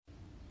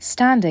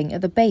Standing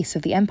at the base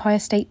of the Empire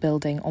State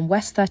Building on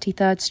West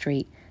 33rd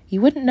Street, you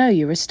wouldn't know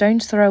you were a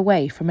stone's throw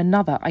away from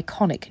another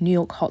iconic New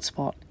York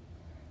hotspot.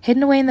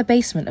 Hidden away in the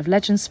basement of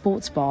Legends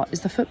Sports Bar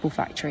is the Football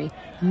Factory,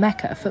 a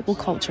mecca of football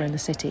culture in the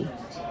city.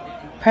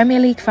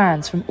 Premier League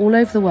fans from all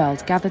over the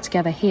world gather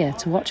together here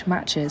to watch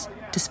matches,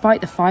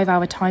 despite the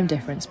 5-hour time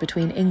difference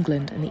between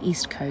England and the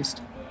East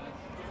Coast.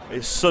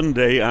 It's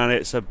Sunday and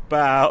it's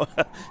about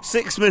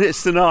 6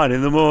 minutes to 9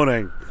 in the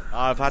morning.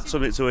 I've had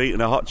something to eat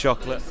and a hot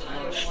chocolate.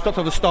 Stopped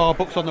at the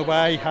Starbucks on the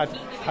way, had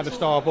a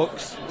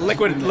Starbucks.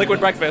 Liquid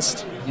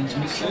breakfast.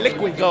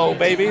 Liquid gold,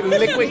 baby,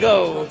 liquid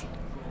gold.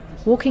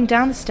 Walking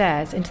down the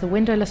stairs into the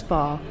windowless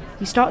bar,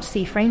 you start to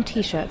see framed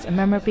t-shirts and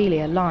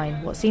memorabilia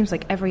line what seems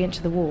like every inch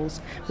of the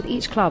walls, with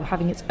each club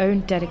having its own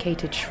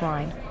dedicated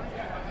shrine.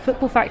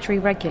 Football Factory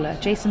regular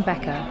Jason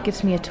Becker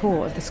gives me a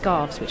tour of the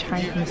scarves which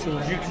hang from the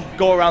ceiling. You can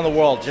go around the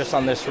world just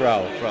on this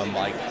row, from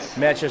like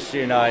Manchester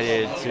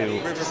United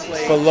to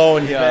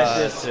Bologna to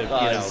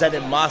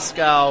Zenit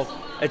Moscow.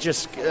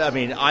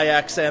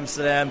 Ajax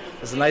Amsterdam.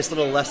 There's a nice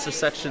little Leicester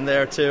section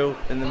there too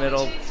in the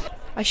middle.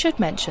 I should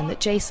mention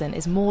that Jason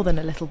is more than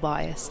a little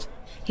biased.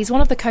 He's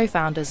one of the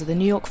co-founders of the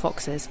New York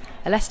Foxes,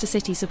 a Leicester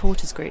City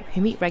supporters group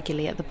who meet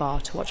regularly at the bar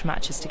to watch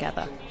matches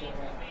together.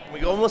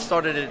 We almost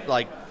started it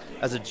like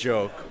as a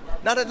joke.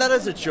 Not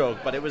as a joke,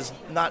 but it was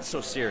not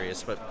so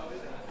serious. But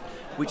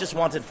we just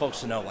wanted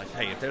folks to know, like,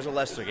 hey, if there's a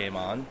Leicester game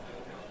on,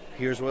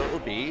 here's what it will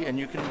be, and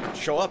you can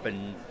show up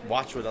and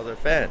watch with other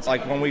fans.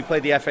 Like when we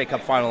played the FA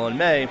Cup final in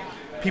May,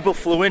 people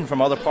flew in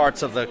from other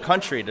parts of the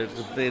country.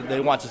 They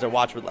wanted to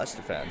watch with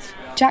Leicester fans.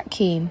 Jack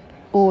Keane,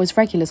 or as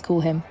regulars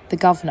call him, the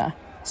Governor,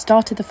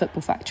 started the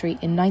Football Factory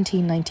in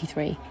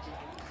 1993.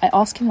 I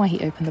asked him why he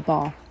opened the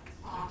bar.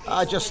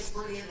 Just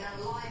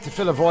to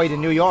fill a void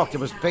in New York. There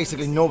was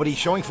basically nobody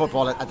showing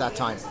football at that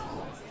time.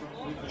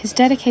 His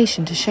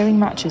dedication to showing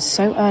matches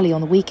so early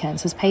on the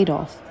weekends has paid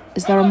off,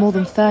 as there are more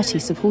than 30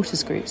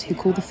 supporters groups who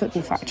call the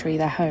Football Factory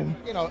their home.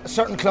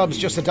 Certain clubs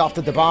just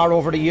adopted the bar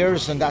over the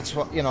years, and that's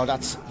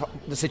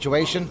the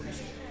situation.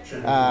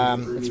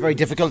 It's very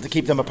difficult to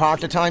keep them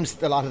apart at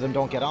times. A lot of them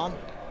don't get on.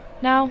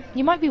 Now,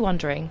 you might be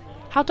wondering,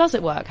 how does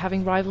it work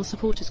having rival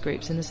supporters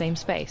groups in the same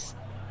space?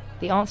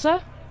 The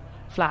answer?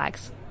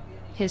 Flags.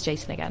 Here's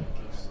Jason again.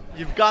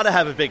 You've got to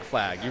have a big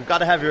flag. You've got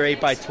to have your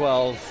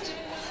 8x12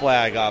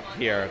 flag up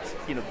here.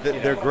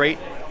 They're great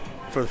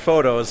for the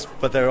photos,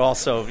 but they're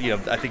also,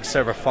 I think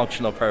serve a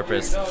functional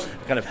purpose.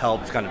 Kind of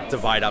help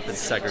divide up and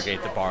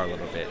segregate the bar a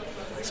little bit.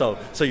 So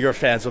your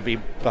fans will be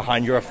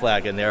behind your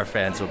flag and their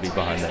fans will be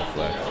behind their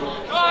flag.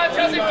 Come on,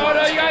 Chelsea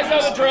photo. You guys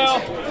know the drill.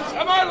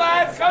 Come on,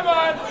 lads. Come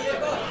on. 3,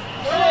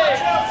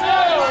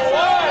 2,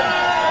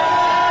 1.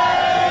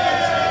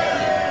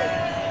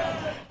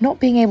 Not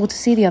being able to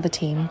see the other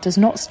team does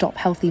not stop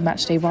healthy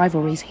matchday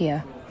rivalries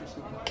here.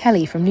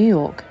 Kelly from New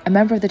York, a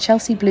member of the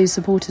Chelsea Blues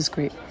supporters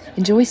group,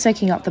 enjoys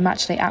soaking up the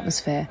matchday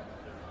atmosphere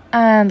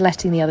and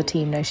letting the other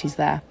team know she's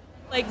there.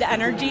 Like, the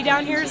energy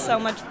down here is so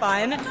much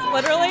fun,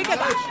 literally, because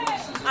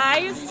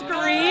I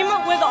scream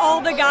with all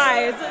the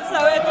guys,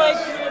 so it's like,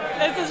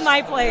 this is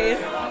my place.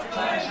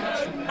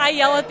 I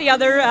yell at the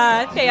other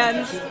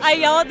fans, I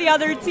yell at the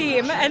other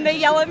team, and they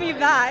yell at me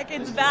back.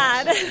 It's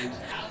bad.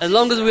 As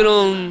long as we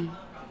don't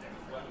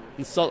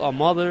insult our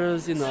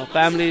mothers,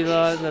 family,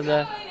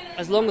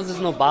 as long as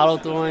there's no bottle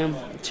throwing,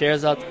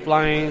 chairs out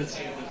flying.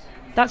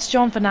 That's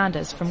John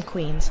Fernandez from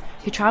Queens,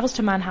 who travels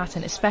to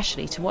Manhattan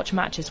especially to watch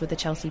matches with the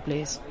Chelsea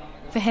Blues.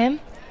 For him,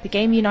 the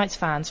game unites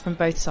fans from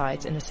both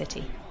sides in the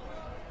city.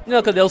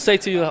 Because they'll say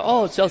to you,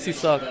 oh, Chelsea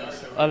suck.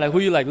 Who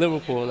you like?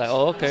 Liverpool. Like,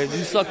 oh, okay,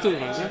 you suck too.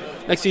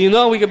 Next thing you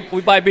know,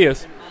 we buy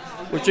beers.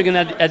 We're drinking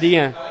at the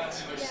end.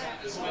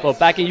 But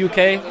back in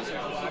UK,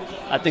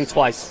 I think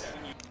twice.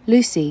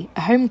 Lucy,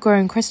 a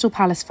homegrown Crystal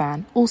Palace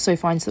fan, also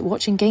finds that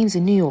watching games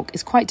in New York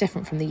is quite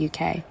different from the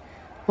UK.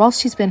 Whilst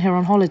she's been here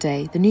on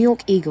holiday, the New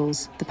York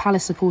Eagles, the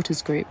Palace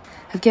supporters group,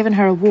 have given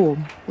her a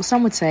warm, or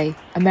some would say,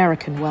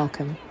 American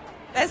welcome.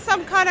 There's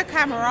some kind of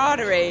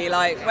camaraderie.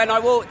 Like, when I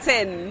walked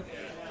in,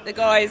 the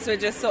guys were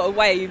just sort of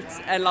waved,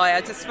 and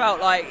I just felt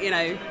like,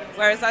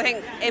 whereas I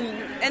think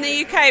in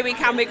the UK we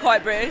can be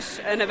quite British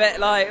and a bit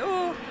like,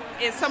 oh,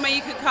 it's somewhere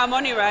you can come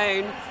on your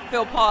own,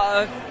 feel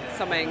part of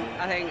something.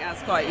 I think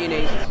that's quite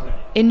unique.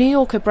 In New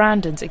Yorker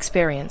Brandon's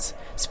experience,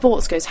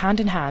 sports goes hand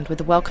in hand with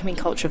the welcoming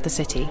culture of the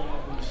city.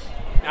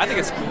 I think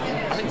it's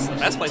the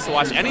best place to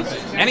watch any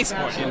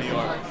sport in New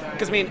York.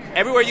 Because,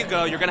 everywhere you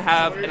go, you're going to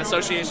have an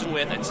association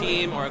with a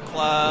team or a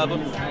club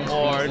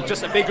or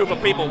just a big group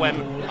of people.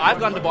 When I've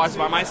gone to bars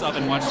by myself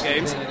and watched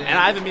games, and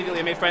I've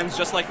immediately made friends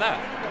just like that.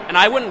 And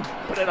I wouldn't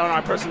put it on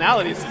our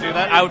personalities to do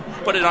that. I would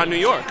put it on New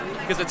York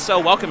because it's so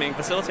welcoming,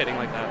 facilitating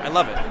like that. I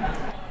love it.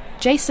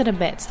 Jason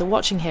admits that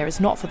watching here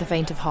is not for the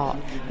faint of heart,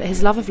 but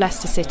his love of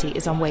Leicester City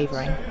is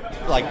unwavering.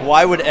 Like,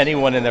 why would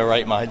anyone in their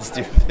right minds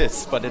do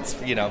this? But it's,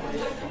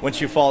 once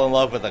you fall in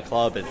love with a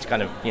club, it's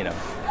kind of,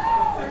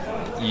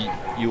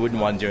 you wouldn't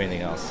want to do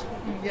anything else.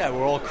 Yeah,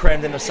 we're all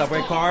crammed in a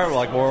subway car.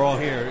 We're all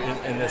here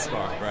in this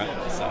bar,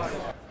 right? So.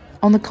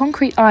 On the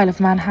concrete Isle of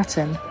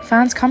Manhattan,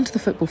 fans come to the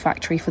Football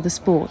Factory for the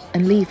sport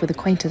and leave with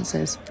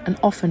acquaintances, and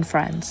often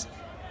friends.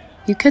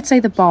 You could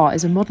say the bar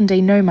is a modern-day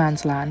no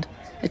man's land,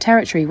 a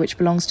territory which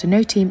belongs to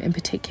no team in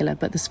particular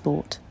but the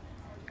sport.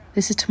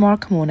 This is Tamara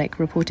Kormornick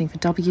reporting for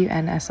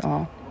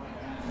WNSR.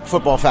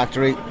 Football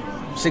Factory,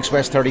 6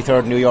 West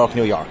 33rd, New York,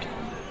 New York.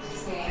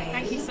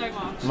 Thank you so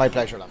much. My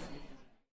pleasure, love.